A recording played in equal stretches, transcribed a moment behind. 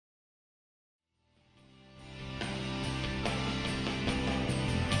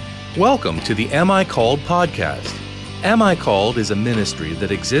Welcome to the Am I Called podcast. Am I Called is a ministry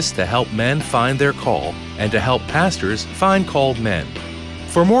that exists to help men find their call and to help pastors find called men.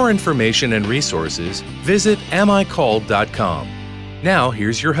 For more information and resources, visit amicalled.com. Now,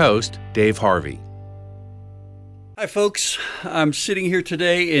 here's your host, Dave Harvey. Hi, folks. I'm sitting here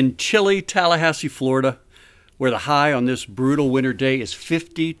today in chilly Tallahassee, Florida, where the high on this brutal winter day is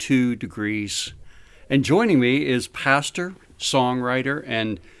 52 degrees. And joining me is pastor, songwriter,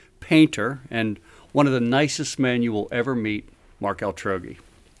 and painter, and one of the nicest men you will ever meet, Mark Altrogge.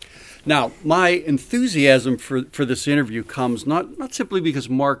 Now, my enthusiasm for this interview comes not simply because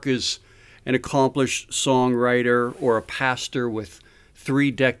Mark is an accomplished songwriter or a pastor with 3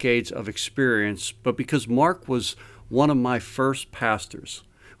 decades of experience, but because Mark was one of my first pastors,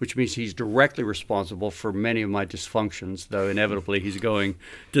 which means he's directly responsible for many of my dysfunctions, though inevitably he's going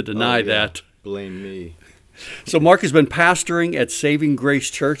to deny that. Blame me. So Mark has been pastoring at Saving Grace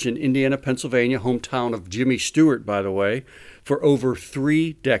Church in Indiana, Pennsylvania, hometown of Jimmy Stewart, by the way, for over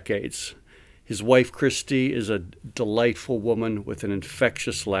 3 decades. His wife, Christy, is a delightful woman with an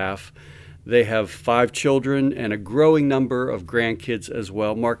infectious laugh. They have 5 children and a growing number of grandkids as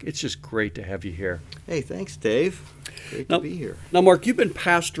well. Mark, it's just great to have you here. Hey, thanks, Dave. Great to be here. Now, Mark, you've been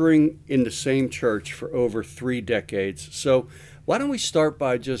pastoring in the same church for over 3 decades. So why don't we start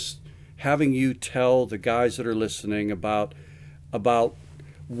by just having you tell the guys that are listening about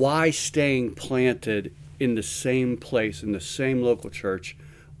why staying planted in the same place, in the same local church,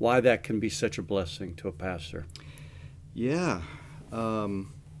 why that can be such a blessing to a pastor. Yeah. Well,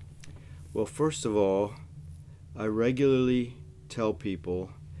 first of all, I regularly tell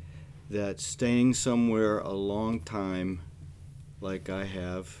people that staying somewhere a long time, like I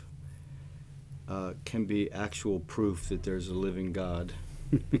have, can be actual proof that there's a living God.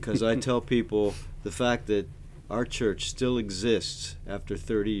 Because I tell people the fact that our church still exists after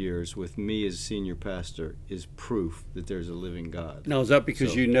 30 years with me as senior pastor is proof that there's a living God. Now, is that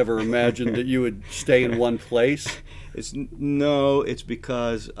because you never imagined that you would stay in one place? It's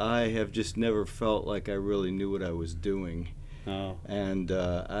because I have just never felt like I really knew what I was doing. Oh. And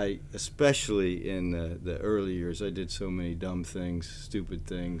I, especially in the early years, I did so many dumb things, stupid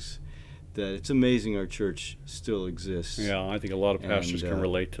things, that it's amazing our church still exists. Yeah, I think a lot of pastors can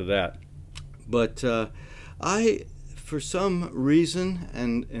relate to that. But I, for some reason,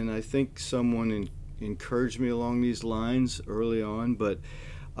 and I think someone encouraged me along these lines early on, but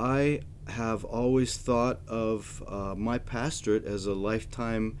I have always thought of my pastorate as a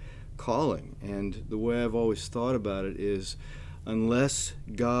lifetime calling. And the way I've always thought about it is, unless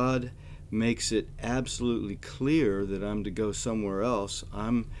God makes it absolutely clear that I'm to go somewhere else,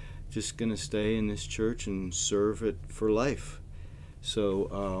 I'm just going to stay in this church and serve it for life.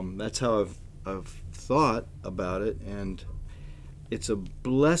 So that's how I've thought about it, and it's a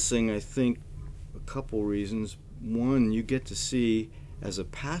blessing, I think, a couple reasons. One, you get to see, as a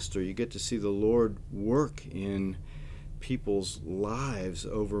pastor, you get to see the Lord work in people's lives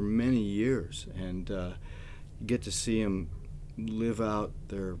over many years, and you get to see Him live out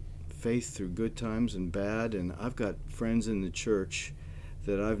their faith through good times and bad. And I've got friends in the church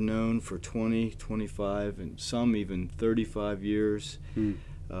that I've known for 20, 25, and some even 35 years. One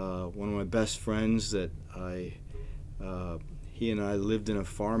of my best friends that he and I lived in a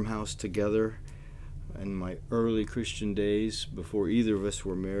farmhouse together in my early Christian days before either of us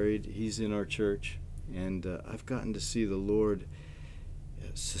were married. He's in our church, and I've gotten to see the Lord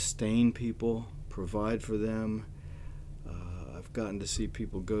sustain people, provide for them. I've gotten to see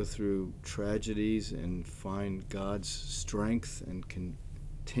people go through tragedies and find God's strength and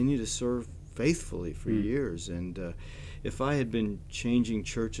continue to serve faithfully for years. And if I had been changing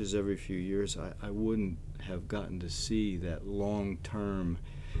churches every few years, I wouldn't have gotten to see that long-term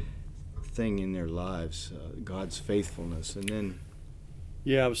thing in their lives, God's faithfulness. And then,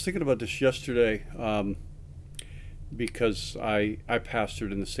 yeah, I was thinking about this yesterday because I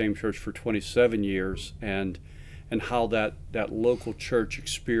pastored in the same church for 27 years, and how that local church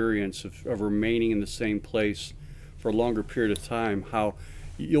experience of remaining in the same place for a longer period of time, how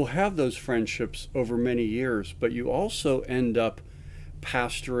you'll have those friendships over many years, but you also end up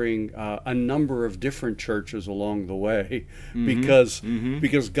pastoring a number of different churches along the way, because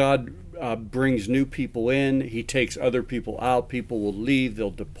God brings new people in, He takes other people out, people will leave, they'll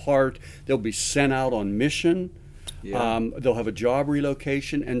depart, they'll be sent out on mission, they'll have a job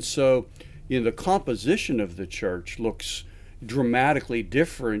relocation, and so the composition of the church looks dramatically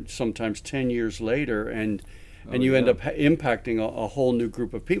different sometimes 10 years later, and you end up impacting a whole new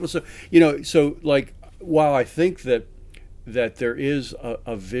group of people. So, while I think that there is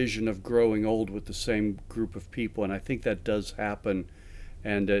a vision of growing old with the same group of people, and I think that does happen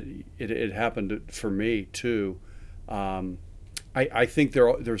and it happened for me too. I think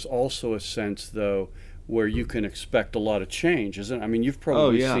there's also a sense, though, where you can expect a lot of change, isn't it? I mean, you've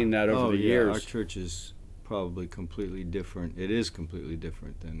probably seen that over the years. Our church is probably completely different. It is completely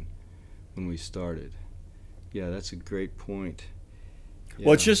different than when we started. Yeah, that's a great point. Yeah.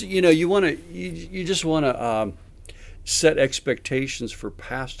 Well, it's just, you just want to set expectations for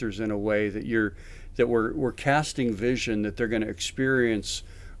pastors in a way that we're casting vision that they're going to experience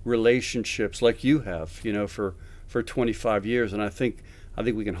relationships like you have, for 25 years. And I think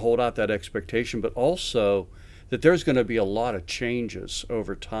we can hold out that expectation, but also that there's going to be a lot of changes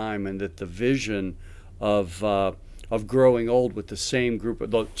over time, and that the vision of growing old with the same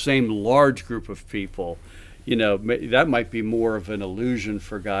large group of people, that might be more of an illusion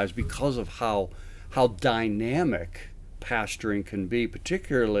for guys because of how dynamic pastoring can be,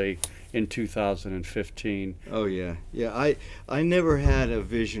 particularly in 2015. Oh yeah. I never had a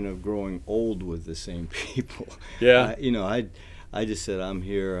vision of growing old with the same people. Yeah. I just said I'm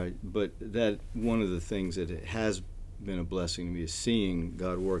here, but that one of the things that it has been a blessing to me is seeing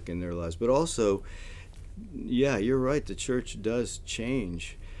God work in their lives. But also, yeah, you're right, the church does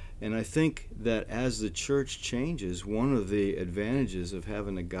change. And I think that as the church changes, one of the advantages of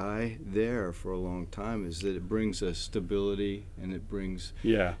having a guy there for a long time is that it brings a stability, and it brings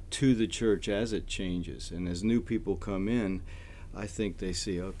to the church as it changes. And as new people come in, I think they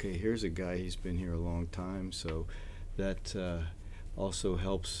see, okay, here's a guy, he's been here a long time, so that also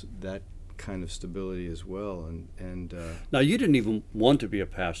helps that kind of stability as well. And now, you didn't even want to be a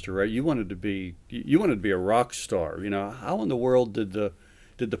pastor, right? You wanted to be a rock star. How in the world did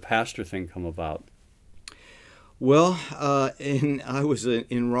the pastor thing come about? Well, I was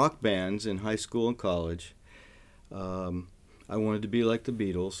in rock bands in high school and college. I wanted to be like the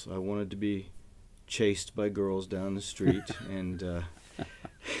Beatles. I wanted to be chased by girls down the street, and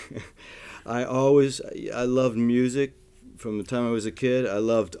I loved music from the time I was a kid. I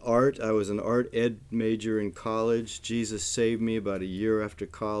loved art. I was an art ed major in college. Jesus saved me about a year after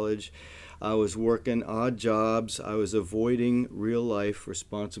college. I was working odd jobs. I was avoiding real life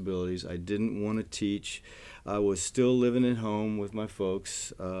responsibilities. I didn't want to teach. I was still living at home with my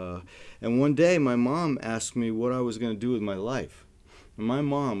folks. And one day my mom asked me what I was going to do with my life. And my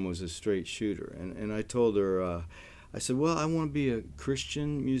mom was a straight shooter. And I told her, I said, well, I want to be a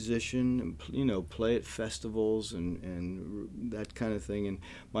Christian musician and, play at festivals and that kind of thing. And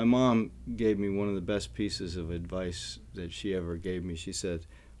my mom gave me one of the best pieces of advice that she ever gave me. She said,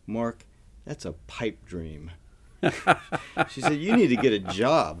 Mark, that's a pipe dream. She said, you need to get a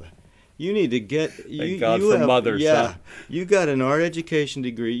job. You need to get... Thank God for mothers. Yeah. Huh? You got an art education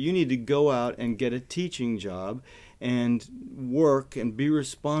degree. You need to go out and get a teaching job and work and be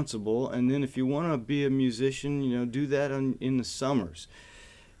responsible. And then if you want to be a musician, do that in the summers.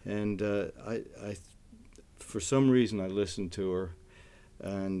 And I for some reason, I listened to her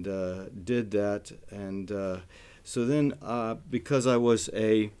and did that. And so then, because I was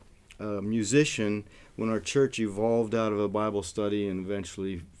a musician, when our church evolved out of a Bible study and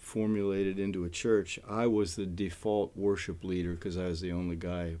eventually formulated into a church, I was the default worship leader because I was the only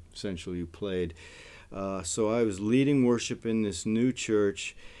guy essentially who played. So I was leading worship in this new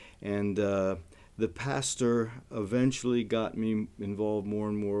church, and the pastor eventually got me involved more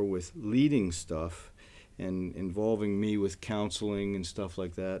and more with leading stuff and involving me with counseling and stuff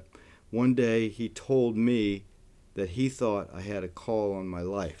like that. One day he told me that he thought I had a call on my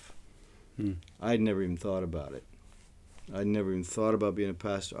life. I'd never even thought about it. I'd never even thought about being a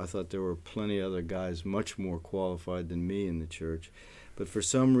pastor. I thought there were plenty of other guys much more qualified than me in the church. But for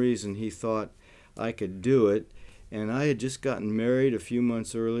some reason, he thought I could do it. And I had just gotten married a few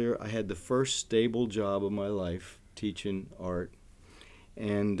months earlier. I had the first stable job of my life, teaching art.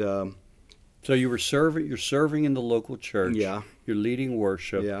 And so you're serving in the local church. Yeah. You're leading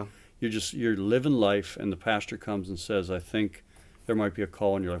worship. Yeah. You're living life, and the pastor comes and says, I think there might be a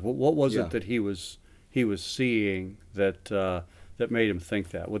call in your life. What was it that he was seeing that made him think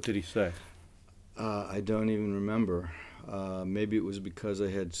that? What did he say? I don't even remember. Maybe it was because I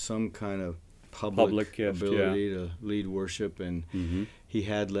had some kind of public gift, ability to lead worship, and he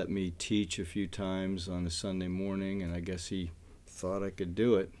had let me teach a few times on a Sunday morning, and I guess he thought I could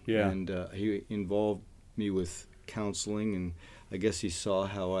do it. Yeah. And he involved me with counseling, and I guess he saw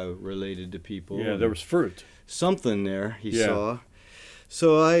how I related to people. Yeah, there was fruit. Something there he saw.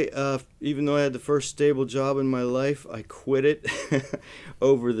 So I, even though I had the first stable job in my life, I quit it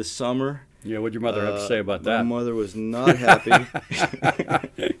over the summer. Yeah, what'd your mother have to say about that? My mother was not happy.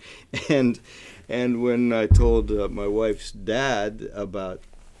 And when I told my wife's dad about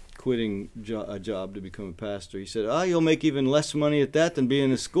quitting a job to become a pastor. He said, you'll make even less money at that than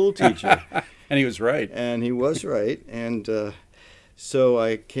being a school teacher. And he was right. And he was right. And so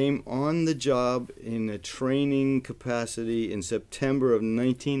I came on the job in a training capacity in September of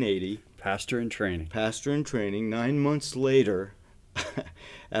 1980. Pastor in training. Pastor in training. 9 months later,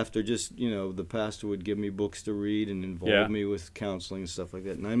 after just, the pastor would give me books to read and involve me with counseling and stuff like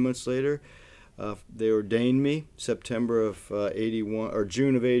that. 9 months later, they ordained me September of 81 or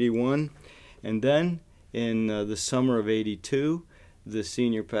June of 81. And then in the summer of 82, the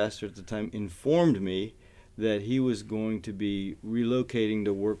senior pastor at the time informed me that he was going to be relocating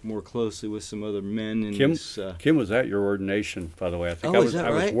to work more closely with some other men. In Kim was at your ordination, by the way. I think I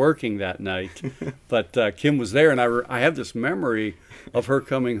was working that night, but Kim was there, and I have this memory of her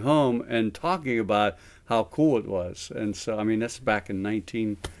coming home and talking about how cool it was. And so, I mean, that's back in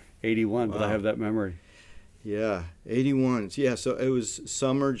 1981, but I have that memory. Yeah, 81. Yeah, so it was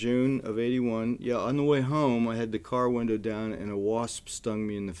summer, June of 81. Yeah, on the way home, I had the car window down, and a wasp stung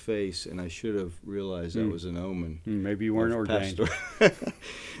me in the face, and I should have realized that was an omen. Maybe you weren't ordained.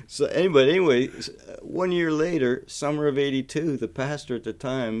 So anyway, 1 year later, summer of 82, the pastor at the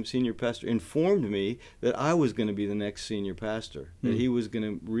time, senior pastor, informed me that I was going to be the next senior pastor, that he was going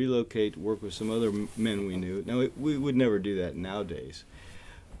to relocate, work with some other men we knew. Now, we would never do that nowadays.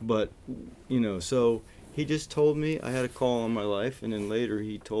 But, so he just told me I had a call on my life, and then later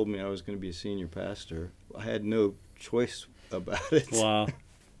he told me I was going to be a senior pastor. I had no choice about it. Wow.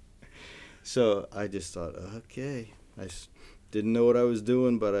 So I just thought, okay. I didn't know what I was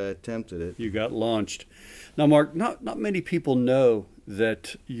doing, but I attempted it. You got launched. Now, Mark, not many people know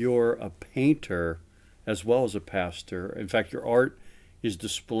that you're a painter as well as a pastor. In fact, your art is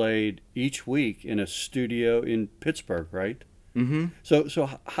displayed each week in a studio in Pittsburgh, right? Mm-hmm. So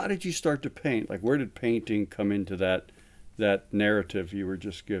how did you start to paint? Like, where did painting come into that narrative you were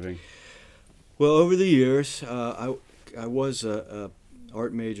just giving? Well, over the years, I was a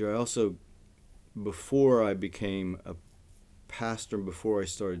art major. I also, before I became a pastor, before I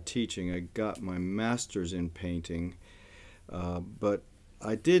started teaching, I got my master's in painting. But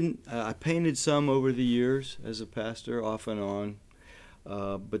I painted some over the years as a pastor, off and on.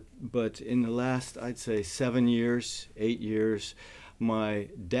 But in the last, I'd say 7 years, 8 years, my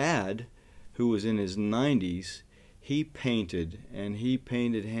dad, who was in his 90s, he painted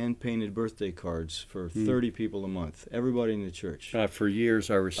hand-painted birthday cards for 30 people a month, everybody in the church. For years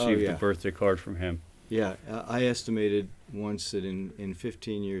I received a birthday card from him. Yeah, I estimated once that in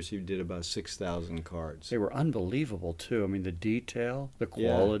 15 years he did about 6,000 cards. They were unbelievable, too. I mean, the detail, the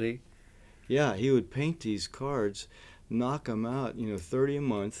quality. Yeah, he would paint these cards, knock them out, 30 a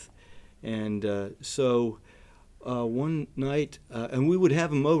month. And so one night, and we would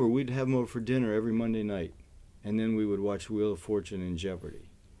have him over. We'd have him over for dinner every Monday night. And then we would watch Wheel of Fortune and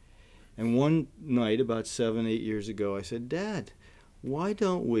Jeopardy. And one night, about 7, 8 years ago, I said, Dad, why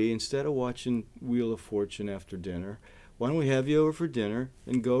don't we, instead of watching Wheel of Fortune after dinner, why don't we have you over for dinner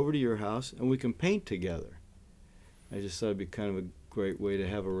and go over to your house and we can paint together? I just thought it'd be kind of a great way to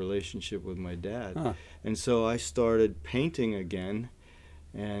have a relationship with my dad. Huh. And so I started painting again,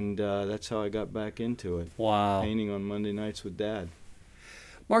 and that's how I got back into it. Wow. Painting on Monday nights with Dad.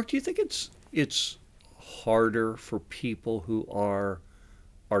 Mark, do you think it's harder for people who are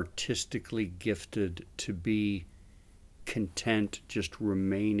artistically gifted to be content just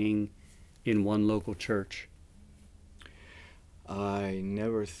remaining in one local church? I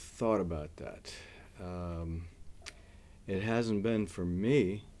never thought about that. It hasn't been for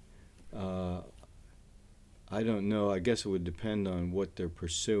me. I don't know. I guess it would depend on what they're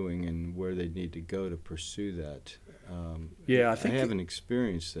pursuing and where they need to go to pursue that. I haven't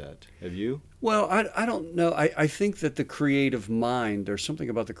experienced that. Have you? Well, I don't know. I think that the creative mind, there's something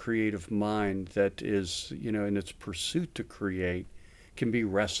about the creative mind that is, in its pursuit to create, can be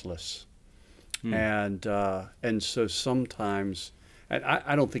restless. And so sometimes, and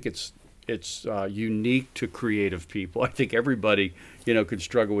I don't think it's unique to creative people. I think everybody, could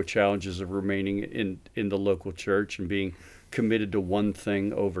struggle with challenges of remaining in the local church and being committed to one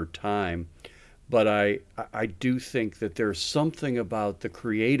thing over time. But I do think that there's something about the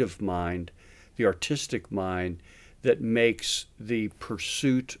creative mind, the artistic mind, that makes the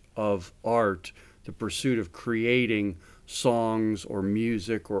pursuit of art, the pursuit of creating songs or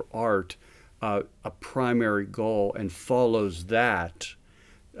music or art, a primary goal, and follows that.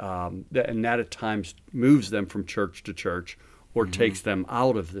 And that at times moves them from church to church or takes them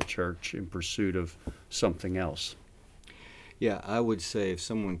out of the church in pursuit of something else. Yeah, I would say if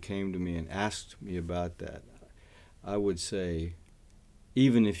someone came to me and asked me about that, I would say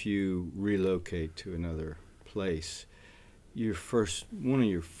even if you relocate to another place, one of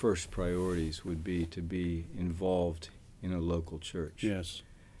your first priorities would be to be involved in a local church. Yes.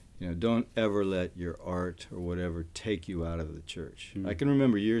 Don't ever let your art or whatever take you out of the church. Mm. I can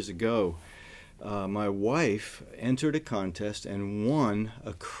remember years ago, my wife entered a contest and won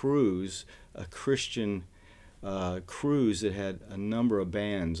a cruise, a Christian cruise that had a number of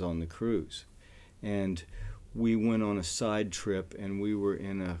bands on the cruise. And we went on a side trip, and we were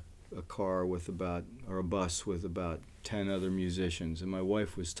in a car with a bus with about 10 other musicians, and my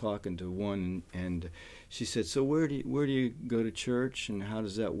wife was talking to one, and she said, "So where do you go to church, and how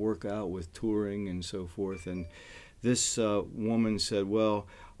does that work out with touring and so forth?" And this woman said, "Well,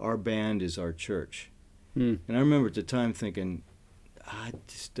 our band is our church." And I remember at the time thinking,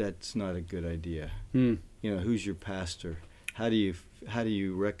 that's not a good idea. Who's your pastor? How do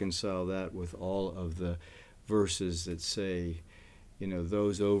you reconcile that with all of the verses that say,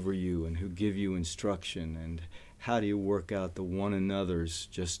 those over you and who give you instruction, and how do you work out the one another's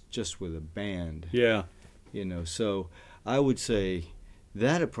just with a band? Yeah. So I would say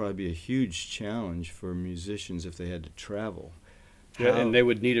that'd probably be a huge challenge for musicians if they had to travel. Yeah, and they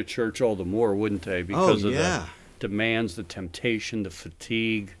would need a church all the more, wouldn't they? Because of the demands, the temptation, the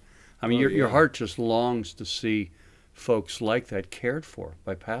fatigue. I mean, your heart just longs to see folks like that cared for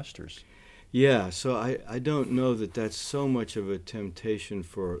by pastors. Yeah, so I don't know that that's so much of a temptation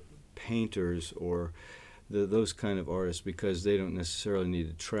for painters or those kind of artists, because they don't necessarily need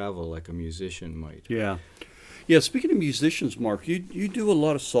to travel like a musician might. Yeah. Yeah, speaking of musicians, Mark, you do a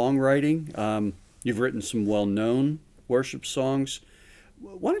lot of songwriting. You've written some well-known worship songs.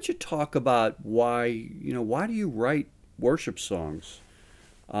 Why don't you talk about why do you write worship songs?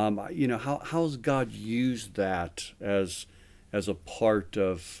 How's God used that as a part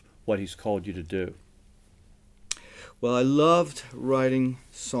of what He's called you to do? Well, I loved writing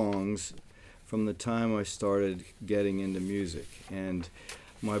songs from the time I started getting into music. And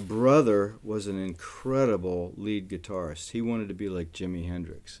my brother was an incredible lead guitarist. He wanted to be like Jimi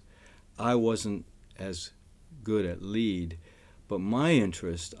Hendrix. I wasn't as good at lead, but my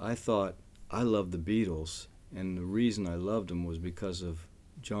interest, I thought I loved the Beatles, and the reason I loved them was because of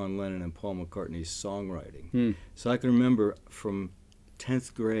John Lennon and Paul McCartney's songwriting. So I can remember from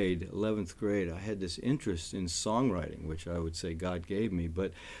 10th grade, 11th grade, I had this interest in songwriting, which I would say God gave me.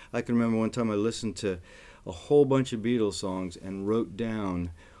 But I can remember one time I listened to a whole bunch of Beatles songs and wrote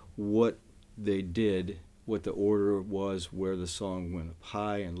down what they did, what the order was, where the song went up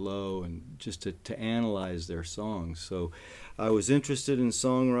high and low, and just to analyze their songs. So I was interested in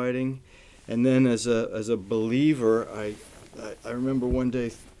songwriting. And then as a believer, I remember one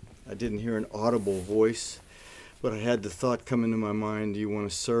day I didn't hear an audible voice, but I had the thought come into my mind, do you want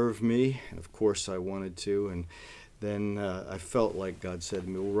to serve me? And of course I wanted to. And then I felt like God said to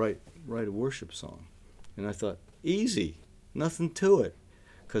me, well, write a worship song. And I thought, easy, nothing to it.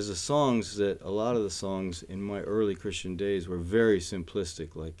 Because a lot of the songs in my early Christian days were very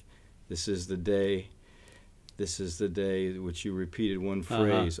simplistic, like, this is the day, which you repeated one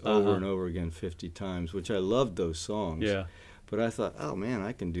phrase over and over again 50 times, which I loved those songs. Yeah. But I thought, oh man,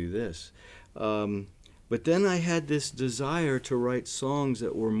 I can do this. But then I had this desire to write songs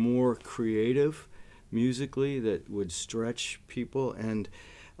that were more creative musically, that would stretch people. And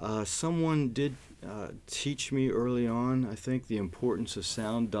someone did teach me early on, I think, the importance of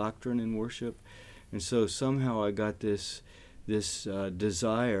sound doctrine in worship. And so somehow I got this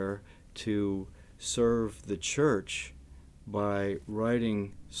desire to serve the church by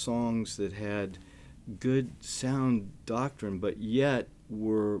writing songs that had good sound doctrine, but yet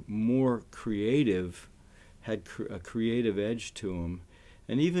were more creative, had a creative edge to them,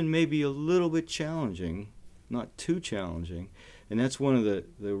 and even maybe a little bit challenging, not too challenging. And that's one of the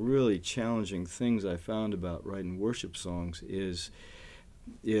really challenging things I found about writing worship songs is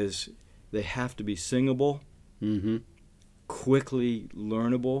they have to be singable, quickly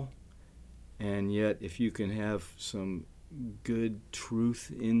learnable, and yet if you can have some good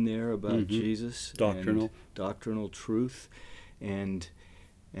truth in there about Jesus, doctrinal truth, and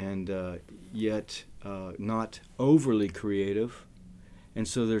yet not overly creative, and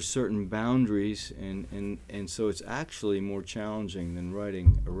so there's certain boundaries, and so it's actually more challenging than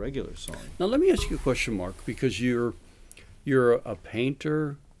writing a regular song. Now let me ask you a question, Mark, because you're a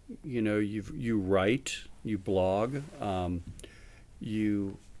painter, you write, you blog,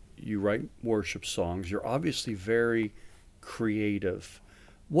 you write worship songs. You're obviously very creative.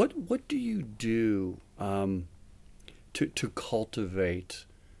 What do you do to cultivate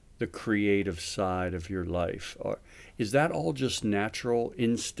the creative side of your life? Or is that all just natural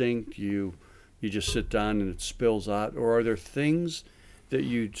instinct? You just sit down and it spills out, or are there things that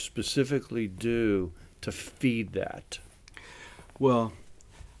you specifically do to feed that? Well,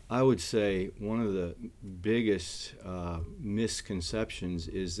 I would say one of the biggest misconceptions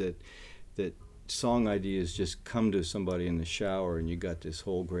is that song ideas just come to somebody in the shower and you got this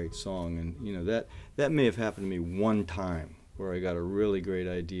whole great song. And that may have happened to me one time where I got a really great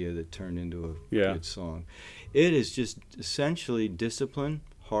idea that turned into a good song. It is just essentially discipline,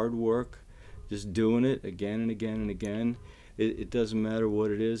 hard work, just doing it again and again and again. It doesn't matter what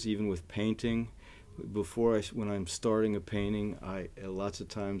it is, even with painting. When I'm starting a painting, lots of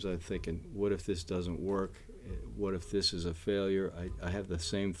times I'm thinking, what if this doesn't work? What if this is a failure? I have the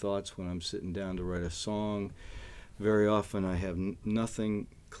same thoughts when I'm sitting down to write a song. Very often I have nothing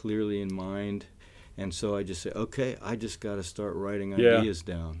clearly in mind, and so I just say, okay, I just got to start writing ideas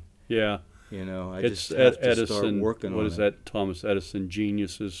down. Yeah. I just have to start working on it. What is that? Thomas Edison,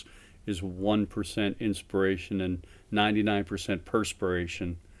 genius is 1% inspiration and 99%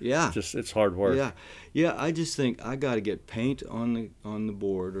 perspiration. Yeah. It's hard work. Yeah. I just think I got to get paint on the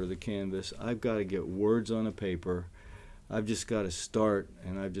board or the canvas. I've got to get words on a paper. I've just got to start,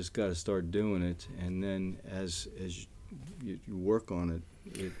 and I've just got to start doing it. And then as you work on it,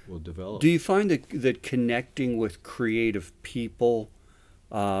 it will develop. Do you find that connecting with creative people,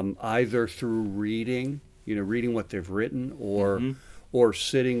 either through reading what they've written, or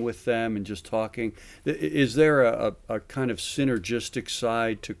sitting with them and just talking, is there a kind of synergistic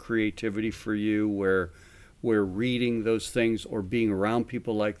side to creativity for you where reading those things or being around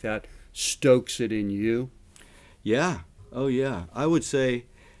people like that stokes it in you? Yeah. Oh, yeah. I would say,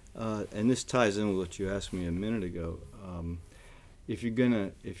 and this ties in with what you asked me a minute ago, if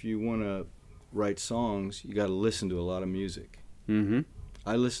you want to write songs, you got to listen to a lot of music. Mm-hmm.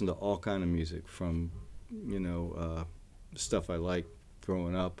 I listen to all kind of music, from stuff I like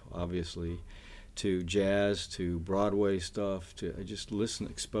growing up, obviously, to jazz, to Broadway stuff. I just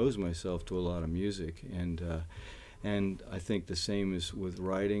expose myself to a lot of music, and I think the same is with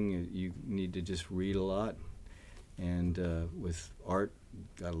writing. You need to just read a lot, and with art,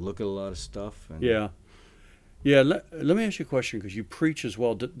 got to look at a lot of stuff. Yeah. Let me ask you a question, because you preach as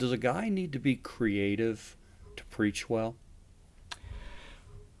well. Does a guy need to be creative to preach well?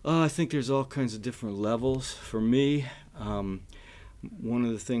 I think there's all kinds of different levels. For me, one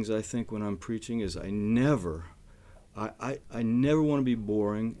of the things I think when I'm preaching is I never want to be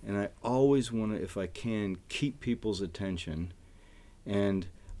boring, and I always want to, if I can, keep people's attention. And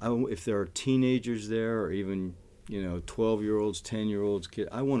if there are teenagers there, or even 12-year-olds, 10-year-olds, kids,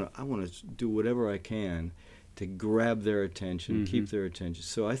 I want to do whatever I can to grab their attention, keep their attention.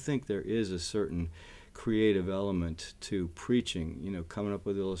 So I think there is a certain creative element to preaching, coming up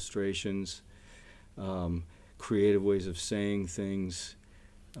with illustrations, creative ways of saying things.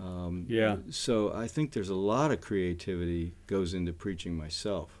 So I think there's a lot of creativity goes into preaching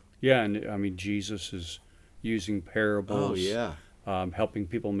myself. Yeah, and I mean, Jesus is using parables. Oh, yeah. Helping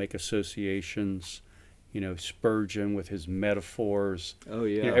people make associations. Spurgeon with his metaphors. Oh,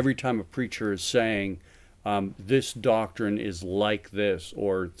 yeah. Every time a preacher is saying, this doctrine is like this,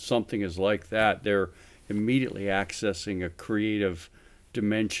 or something is like that, they're immediately accessing a creative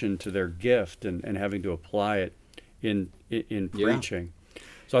dimension to their gift and having to apply it in preaching.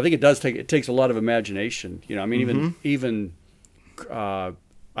 So I think it takes a lot of imagination. Even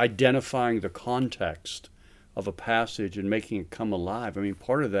identifying the context of a passage and making it come alive. I mean,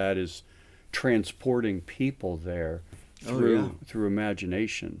 part of that is transporting people there through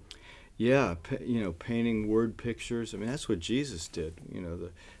imagination. Yeah, painting word pictures. I mean, that's what Jesus did.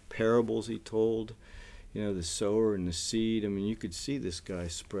 The parables he told, the sower and the seed. I mean, you could see this guy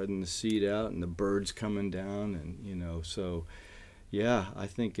spreading the seed out and the birds coming down, and so yeah, I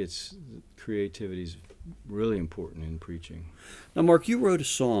think creativity is really important in preaching. Now, Mark, you wrote a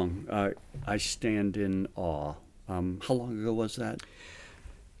song, "I Stand in Awe." How long ago was that?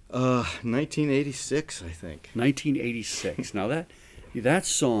 1986, I think. 1986. Now that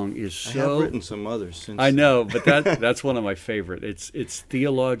song is so. I have written some others since. I know, but that's one of my favorite. It's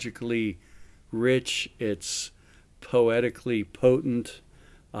theologically rich. It's poetically potent.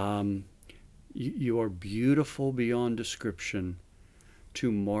 You are beautiful beyond description,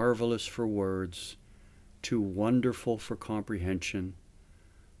 too marvelous for words, too wonderful for comprehension,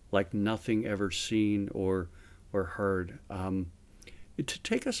 like nothing ever seen or heard. To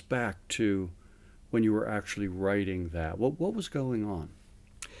take us back to when you were actually writing that, what was going on?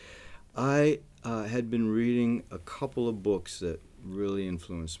 I had been reading a couple of books that really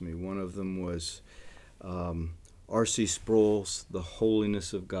influenced me. One of them was R.C. Sproul's The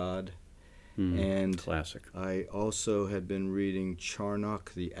Holiness of God. And classic. I also had been reading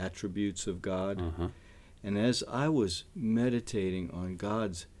Charnock, The Attributes of God. And as I was meditating on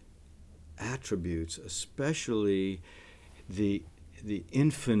God's attributes, especially the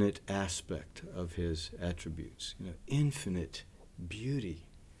infinite aspect of his attributes. Infinite beauty,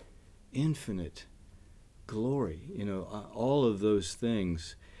 infinite glory. All of those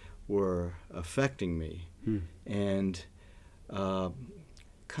things were affecting me. And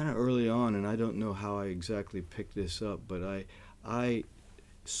kind of early on, and I don't know how I exactly picked this up, but I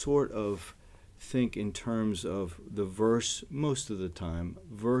sort of think in terms of the verse, most of the time,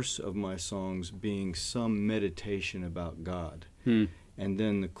 verse of my songs being some meditation about God. And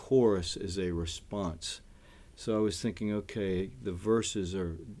then the chorus is a response. So I was thinking, okay, the verses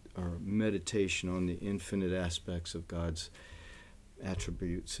are meditation on the infinite aspects of God's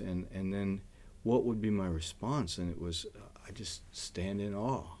attributes, and then what would be my response? And it was, I just stand in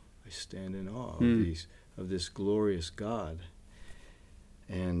awe. I stand in awe of this glorious God.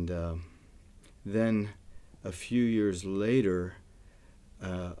 And then a few years later,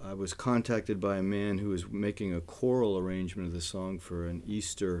 I was contacted by a man who was making a choral arrangement of the song for an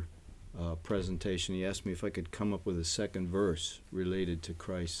Easter presentation. He asked me if I could come up with a second verse related to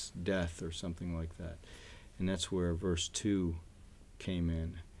Christ's death or something like that. And that's where verse 2 came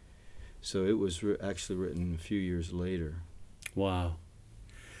in. So it was actually written a few years later. Wow.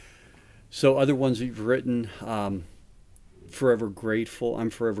 So other ones that you've written, Forever Grateful.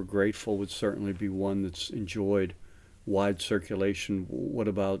 I'm Forever Grateful would certainly be one that's enjoyed wide circulation. What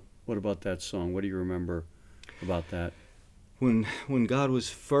about that song? What do you remember about that? When God was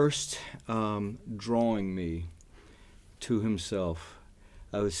first drawing me to himself,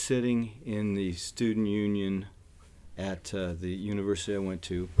 I was sitting in the student union at the university I went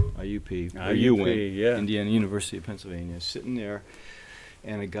to, IUP, where you went, yeah. Indiana University of Pennsylvania, sitting there,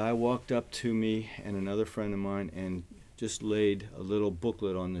 and a guy walked up to me and another friend of mine and just laid a little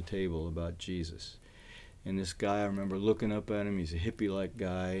booklet on the table about Jesus. And this guy, I remember looking up at him, he's a hippie-like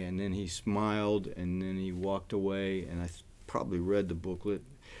guy, and then he smiled, and then he walked away, and I probably read the booklet.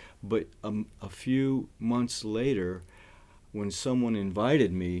 But a few months later, when someone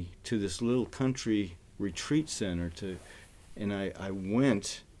invited me to this little country retreat center and I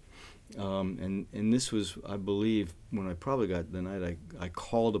went, and this was, I believe, when I probably got the night I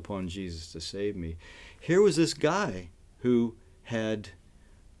called upon Jesus to save me. Here was this guy who had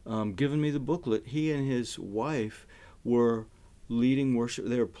given me the booklet. He and his wife were leading worship.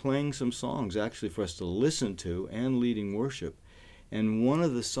 They were playing some songs actually for us to listen to and leading worship. And one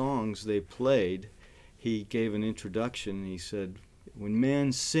of the songs they played, he gave an introduction. He said, when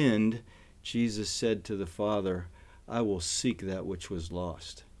man sinned, Jesus said to the Father, I will seek that which was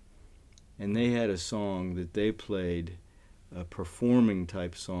lost. And they had a song that they played, a performing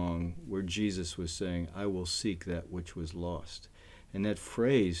type song, where Jesus was saying, I will seek that which was lost. And that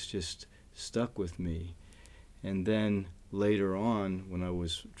phrase just stuck with me. And then later on, when I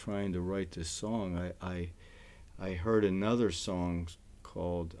was trying to write this song, I heard another song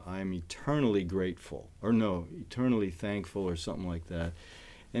called I'm Eternally Grateful, or no, Eternally Thankful, or something like that.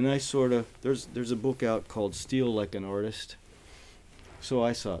 And I sort of, there's a book out called Steal Like an Artist. So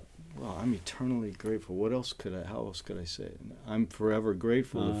I thought, well, I'm eternally grateful. How else could I say it? I'm forever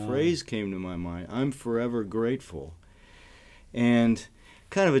grateful. The phrase came to my mind, I'm forever grateful. And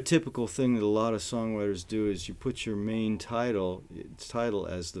kind of a typical thing that a lot of songwriters do is you put your main title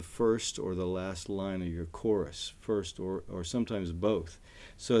as the first or the last line of your chorus, first or sometimes both.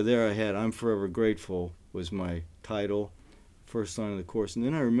 So there I had, I'm forever grateful was my title, first line of the chorus. And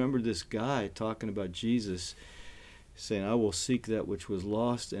then I remembered this guy talking about Jesus saying, I will seek that which was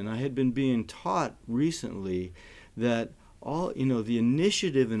lost. And I had been being taught recently that the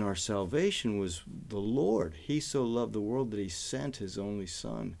initiative in our salvation was the Lord. He so loved the world that he sent his only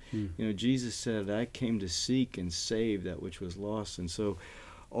son. Jesus said, I came to seek and save that which was lost. And so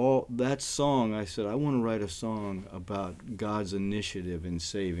all that song, I said, I want to write a song about God's initiative in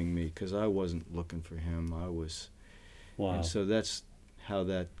saving me, because I wasn't looking for him. I was. Wow. And so that's how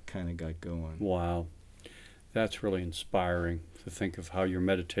that kind of got going. Wow. That's really inspiring to think of how your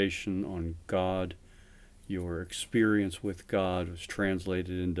meditation on God, your experience with God, was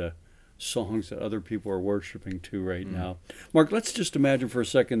translated into songs that other people are worshiping to right now. Mark, let's just imagine for a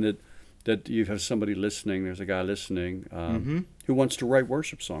second that you have somebody listening, there's a guy listening who wants to write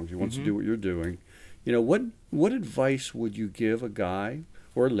worship songs, who wants to do what you're doing. What advice would you give a guy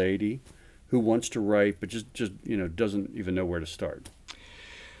or a lady who wants to write but just doesn't even know where to start?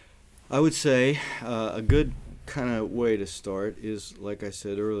 I would say a good kind of way to start is, like I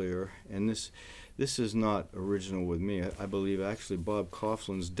said earlier, and this is not original with me. I believe actually Bob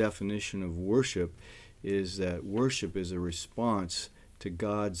Coughlin's definition of worship is that worship is a response to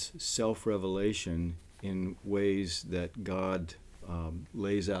God's self-revelation in ways that God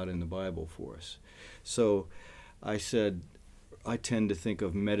lays out in the Bible for us. So I said I tend to think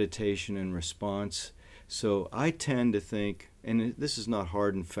of meditation and response. So I tend to think, and this is not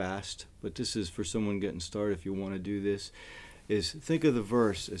hard and fast, but this is for someone getting started if you want to do this, is think of the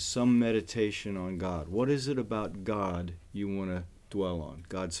verse as some meditation on God. What is it about God you want to dwell on?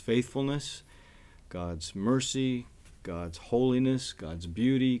 God's faithfulness, God's mercy, God's holiness, God's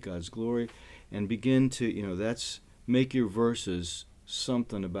beauty, God's glory, and begin to, make your verses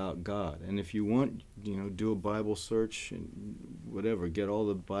something about God. And if you want, do a Bible search and whatever, get all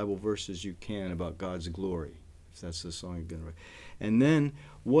the Bible verses you can about God's glory, if that's the song you're going to write. And then,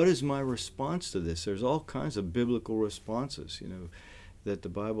 what is my response to this? There's all kinds of biblical responses, that the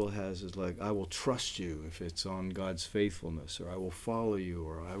Bible has, is like, I will trust you if it's on God's faithfulness, or I will follow you,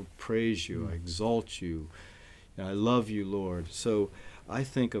 or I will praise you, I exalt you, I love you, Lord. So I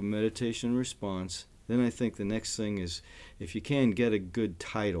think of meditation and response. Then I think the next thing is, if you can, get a good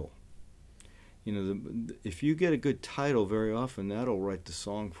title. If you get a good title, very often that'll write the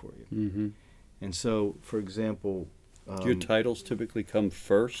song for you. Mm-hmm. And so, for example... Do your titles typically come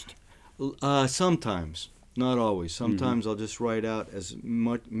first? Sometimes, not always. Sometimes I'll just write out as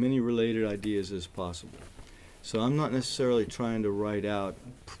many related ideas as possible. So I'm not necessarily trying to write out,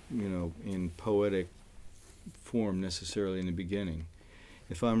 in poetic form necessarily in the beginning.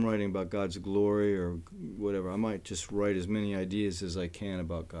 If I'm writing about God's glory or whatever, I might just write as many ideas as I can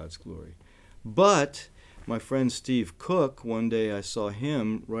about God's glory. But my friend Steve Cook, one day I saw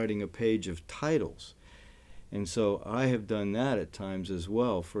him writing a page of titles. And so I have done that at times as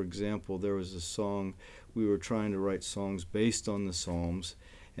well. For example, there was a song, we were trying to write songs based on the Psalms,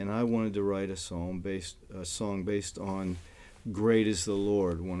 and I wanted to write a song based on Great is the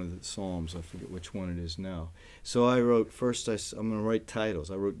Lord, one of the Psalms. I forget which one it is now. So I wrote, first I'm going to write titles.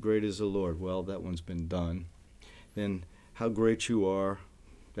 I wrote Great is the Lord. Well, that one's been done. Then How Great You Are,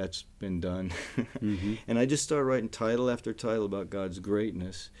 that's been done. And I just started writing title after title about God's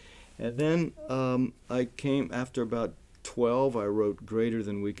greatness. And then after about 12, I wrote Greater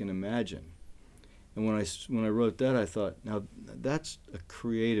Than We Can Imagine. And when I wrote that, I thought, now that's a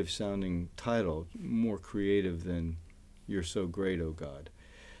creative sounding title, more creative than You're So Great, O God.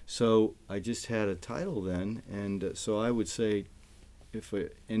 So I just had a title then, and so I would say,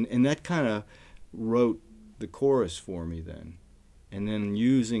 and that kind of wrote the chorus for me then. And then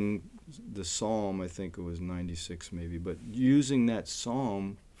using the psalm, I think it was 96 maybe, but using that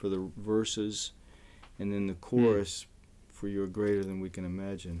psalm for the verses, and then the chorus for You're Greater Than We Can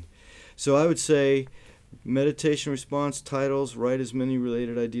Imagine. So I would say meditation, response, titles, write as many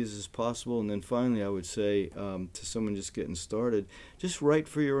related ideas as possible, and then finally I would say to someone just getting started, just write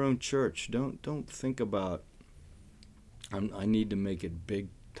for your own church. Don't think about, I need to make it big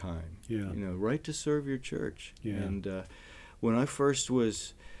time. Yeah. Write to serve your church. Yeah. And when I first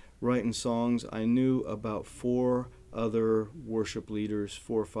was writing songs, I knew about 4 other worship leaders,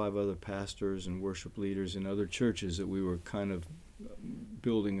 4 or 5 other pastors and worship leaders in other churches that we were kind of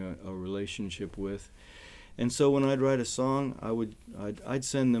building a relationship with. And so when I'd write a song, I'd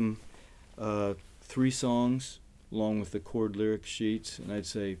send them 3 songs along with the chord lyric sheets, and I'd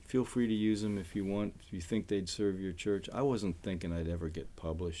say, feel free to use them if you want, if you think they'd serve your church. I wasn't thinking I'd ever get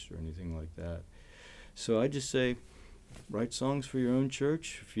published or anything like that. So I'd just say, write songs for your own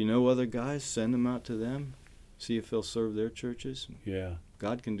church. If you know other guys, send them out to them. See if they'll serve their churches. Yeah.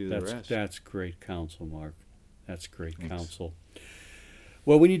 God can do the rest. That's great counsel, Mark. That's great Thanks. counsel.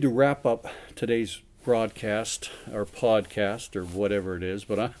 Well, we need to wrap up today's broadcast or podcast or whatever it is,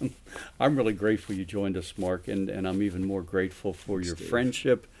 but I'm really grateful you joined us, Mark, and I'm even more grateful for your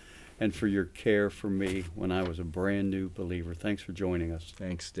friendship and for your care for me when I was a brand new believer. Thanks for joining us.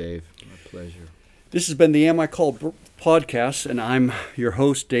 Thanks, Dave. My pleasure. This has been the Am I Called podcast, and I'm your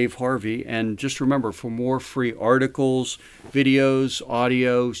host, Dave Harvey. And just remember, for more free articles, videos,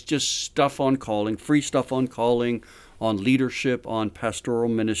 audios, just stuff on calling, free stuff on calling, on leadership, on pastoral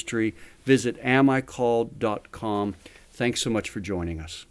ministry, visit amicalled.com. Thanks so much for joining us.